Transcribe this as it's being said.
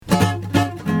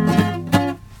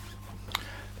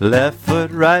Left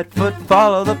foot, right foot,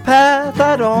 follow the path.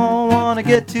 I don't want to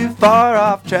get too far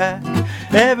off track.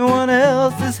 Everyone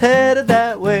else is headed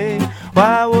that way.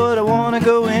 Why would I want to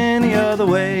go any other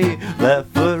way? Left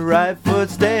foot, right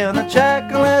foot, stay on the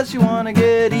track unless you want to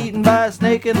get eaten by a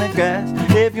snake in the grass.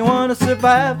 If you want to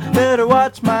survive, better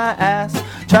watch my ass.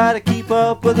 Try to keep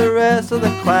up with the rest of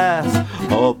the class.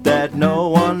 Hope that no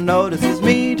one notices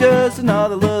me, just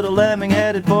another little lemming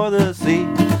headed for the sea.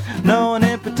 No one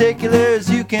in particular, as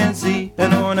you can see,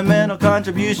 an ornamental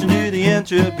contribution to the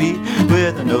entropy.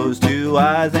 With a nose, two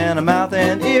eyes, and a mouth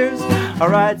and ears, a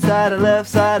right side, a left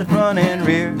side, a front and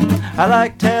rear. I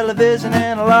like television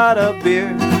and a lot of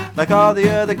beer, like all the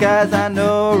other guys I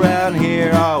know around here.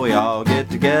 Oh, we all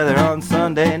get together on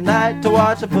Sunday night to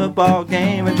watch a football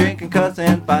game and drink and cuss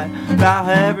and fight about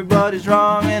how everybody's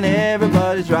wrong and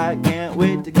everybody's right. Can't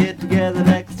wait to get together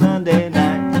next Sunday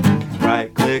night.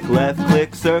 Right click, left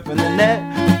click, surfing the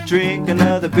net, drink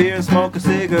another beer and smoke a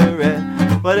cigarette.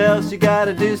 What else you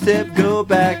gotta do? Sip, go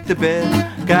back to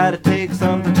bed. Gotta take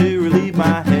something to relieve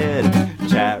my head.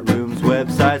 Chat rooms,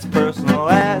 websites, personal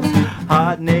ads,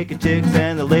 hot naked chicks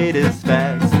and the latest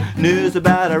facts. News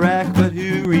about Iraq, but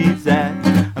who reads that?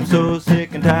 I'm so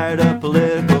sick and tired of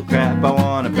political crap. I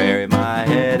wanna bury my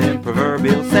head in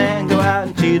proverbial sand, go out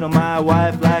and cheat on my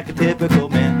wife like a typical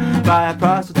man, buy a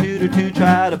prostitute or two,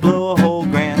 try to blow a whole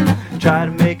grand, try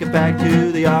to make it back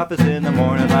to the office in the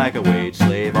morning like a wage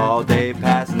slave all day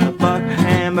passing the buck,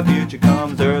 and my future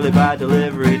comes early by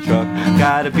delivery truck.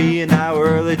 Gotta be an hour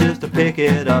early just to pick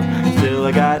it up. Still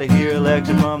I gotta hear a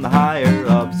lecture from the higher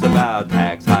ups about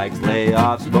tax hikes,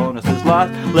 layoffs, bonuses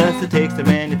lost. Less it takes to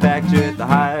manufacture it, the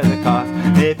higher the cost.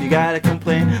 If you got a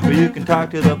complaint, or you can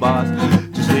talk to the boss,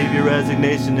 just leave your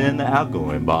resignation in the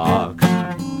outgoing box.